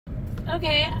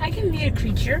Okay, I can be a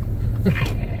creature.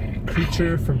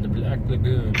 Creature from the Black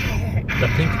Lagoon. The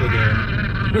Pink Lagoon.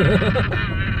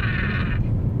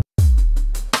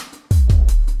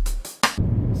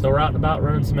 So we're out and about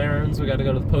running some errands. We got to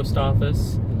go to the post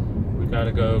office. We got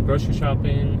to go grocery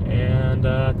shopping, and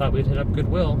I thought we'd hit up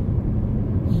Goodwill.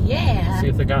 Yeah. See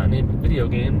if they got any video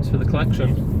games for the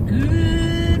collection.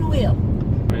 Goodwill.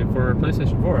 I mean, for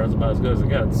PlayStation 4, that's about as good as it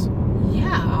gets.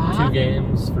 Yeah. 2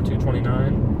 games for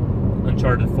 $229.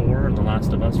 Uncharted 4 and The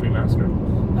Last of Us Remastered.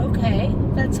 Okay,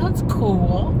 that sounds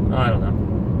cool. I don't know.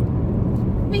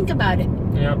 Think about it.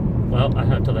 Yeah, well, I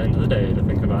have till the end of the day to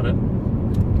think about it.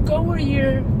 Go where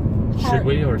your heart... Should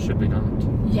we or should we not?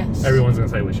 Yes. Everyone's going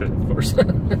to say we should, of course.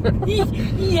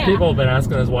 Yeah. People have been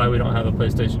asking us why we don't have a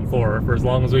PlayStation 4 for as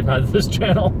long as we've had this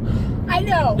channel. I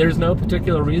know. There's no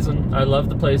particular reason. I love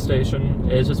the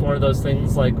PlayStation. It's just one of those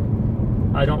things, like,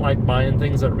 I don't like buying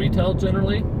things at retail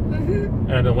generally. Mm-hmm.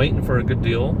 And I've been waiting for a good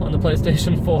deal on the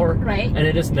PlayStation 4. Right. And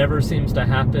it just never seems to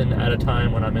happen at a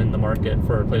time when I'm in the market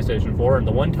for a PlayStation 4. And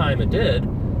the one time it did,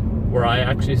 where I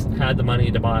actually had the money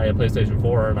to buy a PlayStation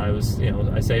 4 and I was, you know,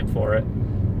 I saved for it,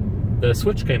 the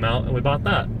Switch came out and we bought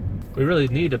that. We really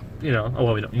need a, you know,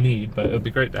 well, we don't need, but it would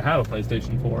be great to have a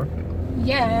PlayStation 4.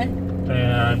 Yeah.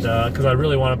 And because I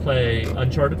really want to play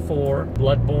Uncharted 4,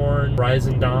 Bloodborne,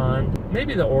 Horizon Dawn,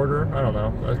 maybe The Order, I don't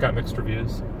know. I've got mixed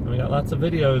reviews. And we got lots of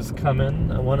videos coming.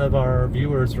 One of our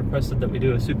viewers requested that we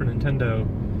do a Super Nintendo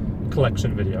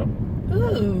collection video.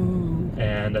 Ooh.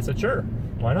 And I said, sure,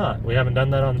 why not? We haven't done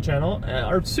that on the channel.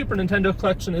 Our Super Nintendo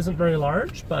collection isn't very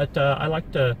large, but I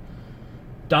like to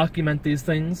document these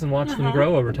things and watch them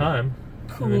grow over time.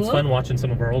 Cool. And it's fun watching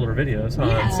some of our older videos, huh?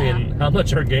 Yeah. And seeing how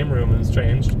much our game room has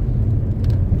changed.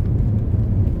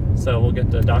 So we'll get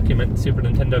to document the Super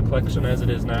Nintendo collection as it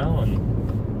is now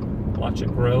and watch it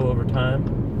grow over time.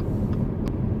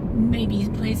 Maybe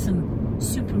play some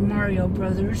Super Mario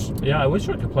Brothers. Yeah, I wish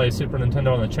we could play Super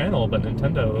Nintendo on the channel, but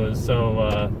Nintendo is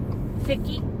so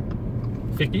Ficky.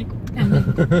 Ficky?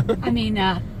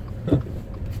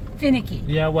 Finicky.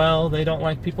 Yeah, well, they don't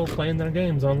like people playing their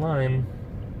games online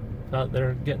without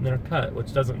they're getting their cut,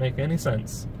 which doesn't make any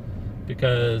sense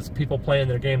because people playing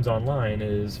their games online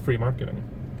is free marketing.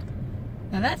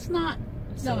 Now that's not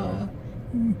now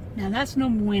that's no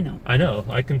bueno. I know.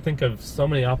 I can think of so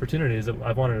many opportunities that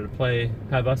I've wanted to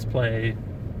have us play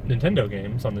Nintendo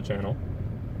games on the channel.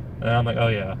 And I'm like, oh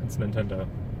yeah, it's Nintendo.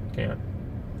 Can't.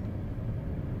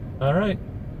 Alright.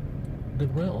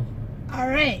 Goodwill.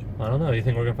 Alright. I don't know. You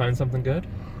think we're going to find something good?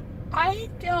 I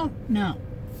don't know.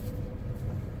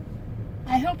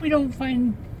 I hope we don't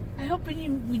run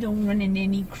into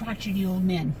any crotchety old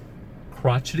men.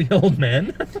 Crotchety old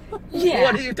men? Yeah.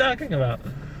 What are you talking about?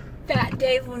 That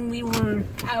day when we were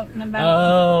out and about.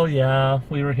 Oh, yeah.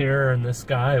 We were here and this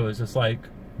guy was just like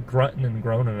grunting and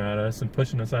groaning at us and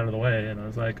pushing us out of the way. And I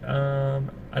was like, I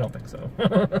don't think so.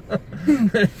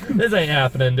 This ain't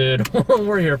happening, dude.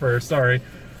 We're here first. Sorry.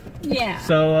 Yeah.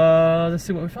 So, let's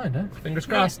see what we find, huh? Fingers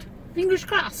crossed. Yeah. Fingers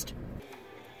crossed.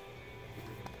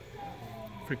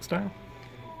 Freak style.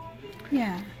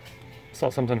 Yeah. Saw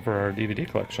something for our DVD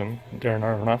collection. Darren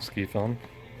Aronofsky film.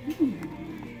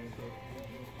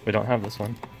 We don't have this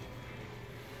one.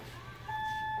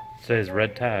 Today's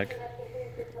red tag.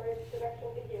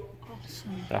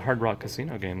 Awesome. That Hard Rock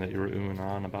Casino game that you were oohing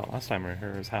on about last time we were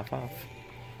here is half off.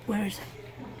 Where is it?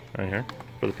 Right here.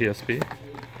 For the PSP.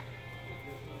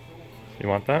 You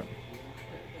want that?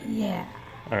 Yeah.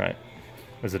 Alright.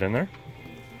 Is it in there?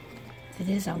 If it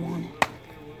is, I want it.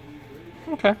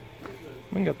 Okay.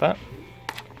 We can get that.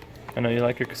 I know you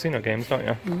like your casino games, don't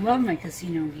you? I love my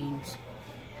casino games.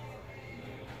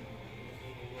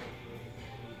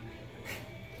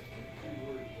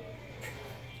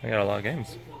 I got a lot of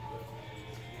games.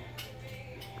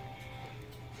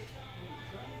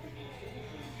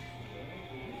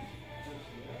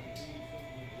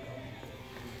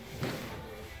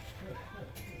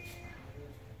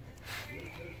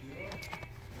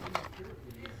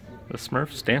 The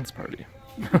Smurfs Dance Party.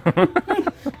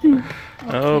 Okay.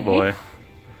 Oh boy.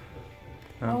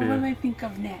 What will I think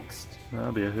of next?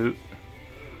 That'll be a hoot.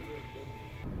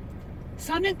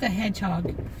 Sonic the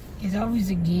Hedgehog is always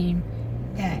a game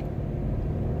that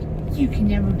you can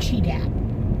never cheat at.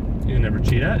 You can never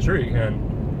cheat at? Sure you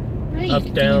can. Right,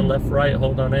 Up, down, left, right,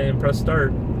 hold on A and press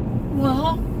start.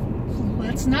 Well,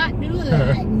 let's not do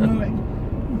that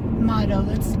motto.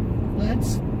 Let's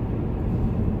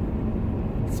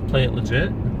play it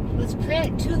legit. Let's play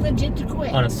it too legit to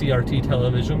quit. On a CRT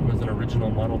television with an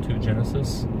original Model 2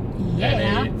 Genesis.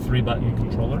 Yeah. And a 3-button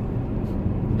controller.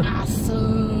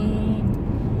 Awesome.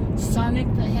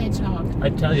 Sonic the Hedgehog. I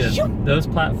tell you, those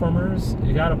platformers,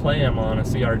 you gotta play them on a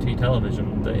CRT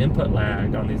television. The input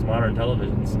lag on these modern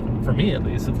televisions, for me at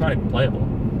least, it's not even playable.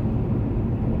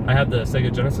 I have the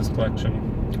SEGA Genesis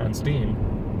collection on Steam,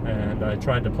 and I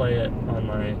tried to play it on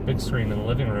my big screen in the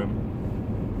living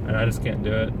room, and I just can't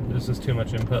do it. There's just too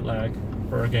much input lag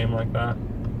for a game like that.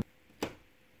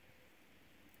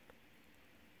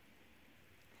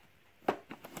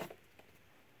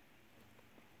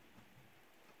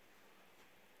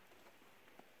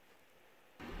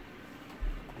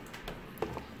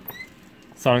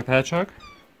 Sonic the Hedgehog?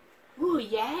 Ooh,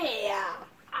 yeah!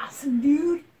 Awesome,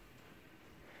 dude!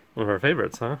 One of our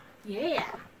favorites, huh? Yeah!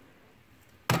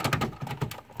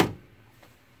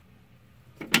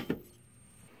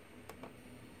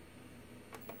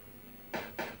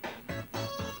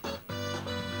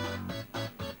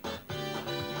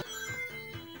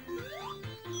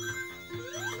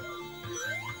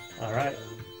 Alright,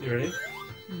 you ready?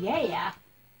 Yeah!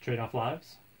 Trade off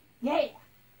lives? Yeah!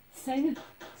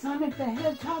 Sonic the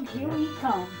Hedgehog, here we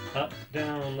come! Up,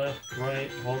 down, left, right,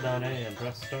 hold down A and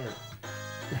press start.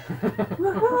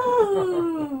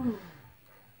 Woohoo!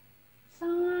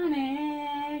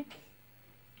 Sonic!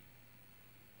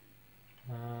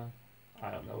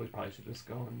 I don't know, we probably should just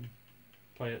go and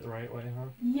play it the right way, huh?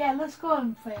 Yeah, let's go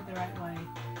and play it the right way.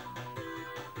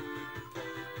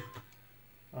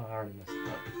 Oh, I already missed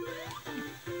that.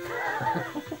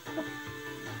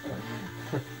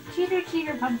 Cheater,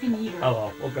 cheater, pumpkin eater. Oh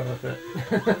well, we'll go with it.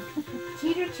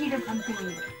 Cheater, cheater, pumpkin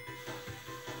eater.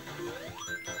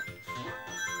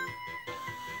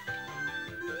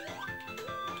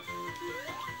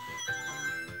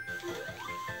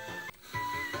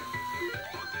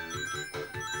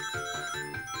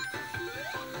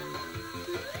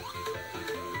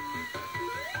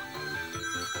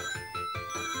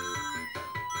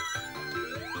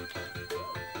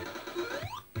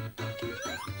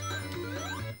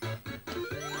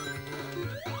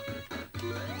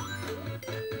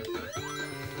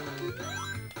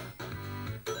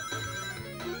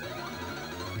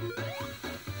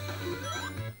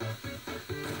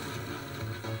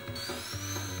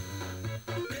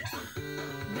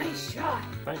 Nice shot.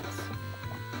 Thanks.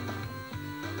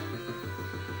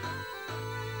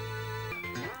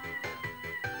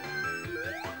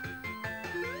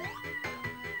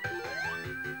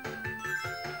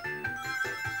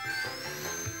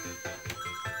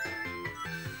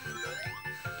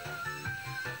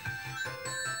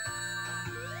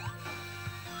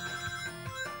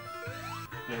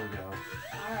 There we go.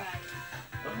 Alright.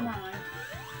 Come on.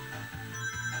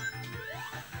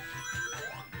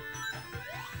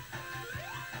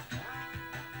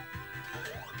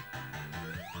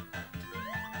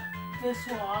 This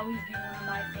will always be one of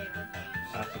my favorite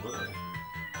games. Absolutely.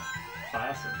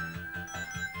 Classic.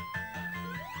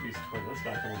 We used to play this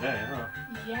back in the day, huh?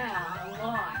 Yeah, a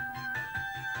lot.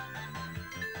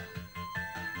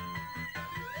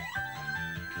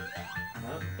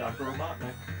 Dr.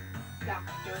 Robotnik.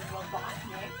 Dr.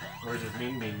 Robotnik. Where's his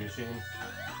mean bean machine?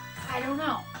 I don't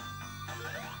know.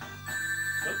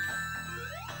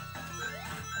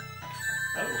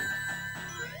 Oh.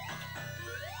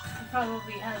 He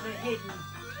probably has it hidden.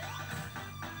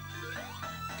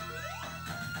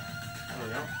 There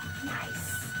we go. Nice.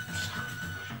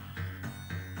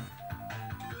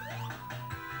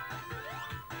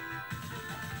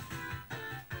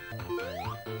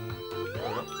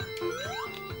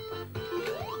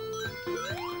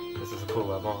 This is a cool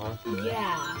level, huh?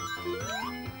 Yeah.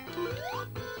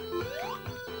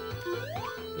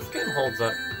 This game holds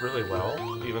up really well,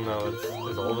 even though it's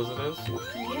as old as it is.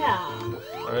 Yeah.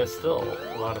 And it's still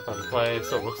a lot of fun to play. It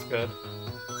still looks good.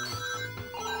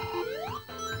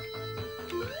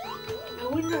 I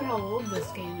wonder how old this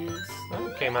game is.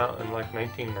 It came out in like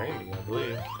 1990, I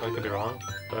believe. I could be wrong,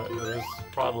 but it was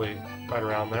probably right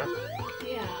around there.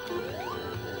 Yeah.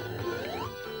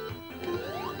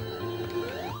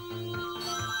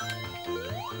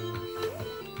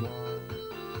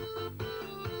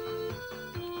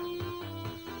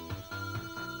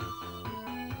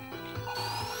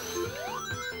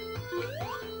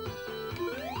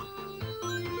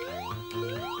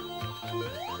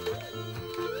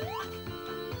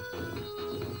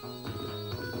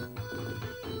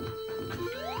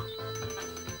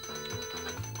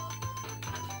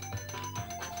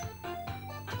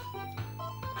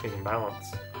 Taking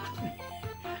balance.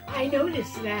 I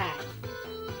noticed that.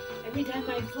 Every time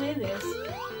I play this,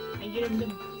 I get him to,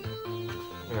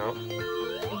 You know?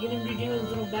 I get him to do his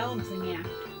little balancing act.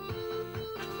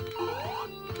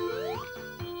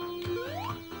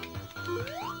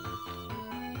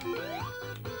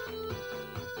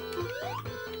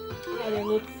 gotta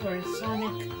look for a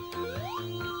Sonic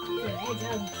the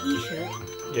Hedgehog t-shirt.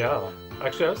 Yeah.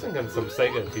 Actually, I was thinking some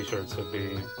SEGA t-shirts would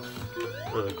be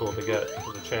really cool to get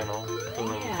for the channel, for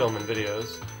them filming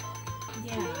videos.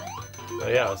 Yeah.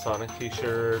 But yeah, a Sonic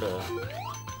t-shirt,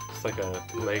 just like a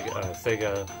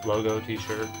SEGA logo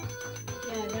t-shirt.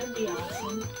 Yeah, that'd be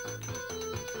awesome.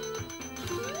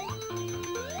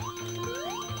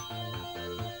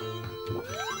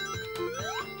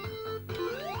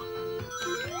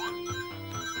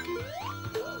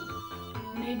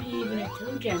 Maybe even a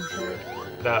Toe Jam shirt.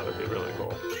 That would be really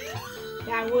cool.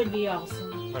 That would be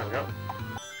awesome. There we go.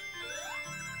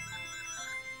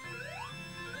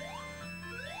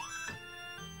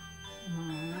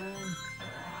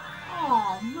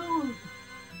 Oh, move.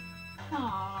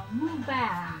 Oh, move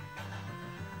back.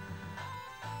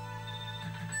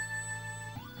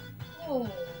 Oh.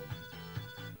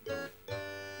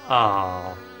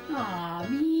 Aw. Aw,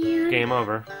 man. Game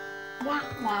over. Wah,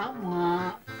 wah,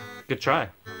 wah. Good try.